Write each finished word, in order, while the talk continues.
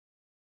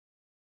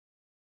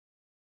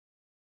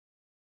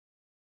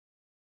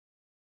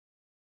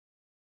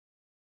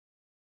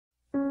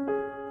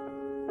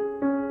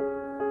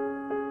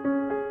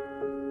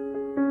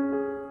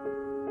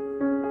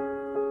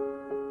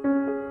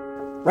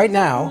Right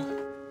now,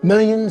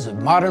 millions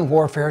of Modern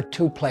Warfare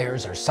 2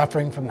 players are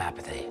suffering from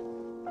apathy,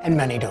 and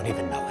many don't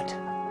even know it.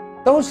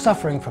 Those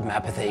suffering from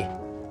apathy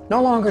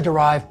no longer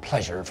derive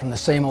pleasure from the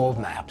same old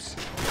maps.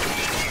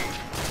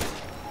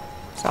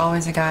 There's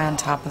always a guy on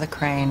top of the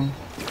crane.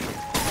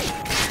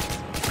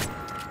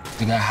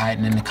 The guy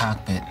hiding in the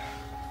cockpit.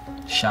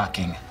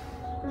 Shocking.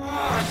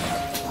 How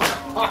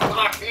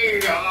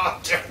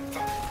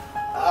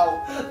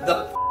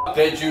the f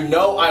did you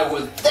know I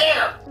was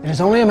there? It is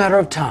only a matter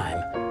of time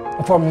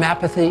before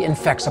Mapathy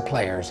infects a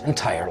player's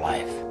entire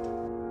life.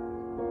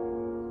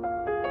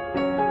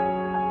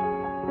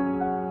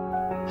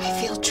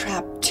 I feel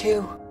trapped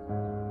too.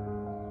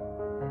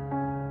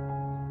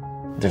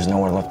 There's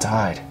nowhere left to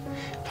hide.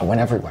 I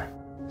went everywhere.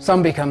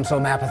 Some become so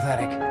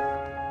mapathetic,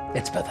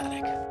 it's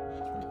pathetic.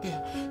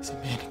 Yeah, it's a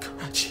man in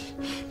Karachi.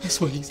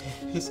 That's what he's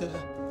at.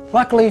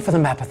 Luckily for the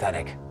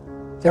mapathetic,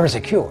 there is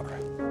a cure.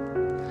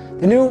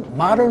 The new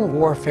Modern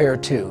Warfare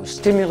 2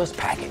 stimulus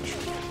package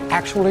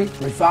actually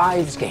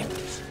revives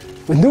gamers.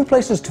 With new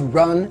places to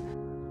run,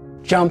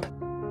 jump,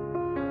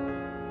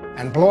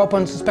 and blow up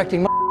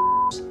unsuspecting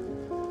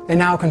they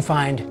now can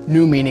find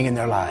new meaning in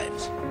their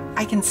lives.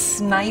 I can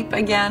snipe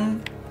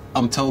again.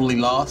 I'm totally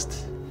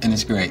lost, and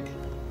it's great.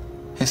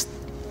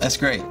 That's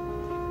great.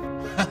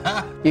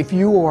 If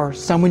you or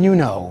someone you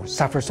know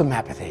suffers from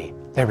apathy,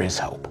 there is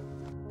hope.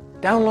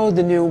 Download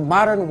the new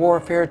Modern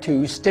Warfare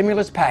 2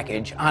 stimulus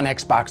package on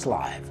Xbox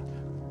Live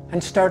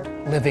and start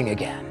living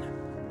again.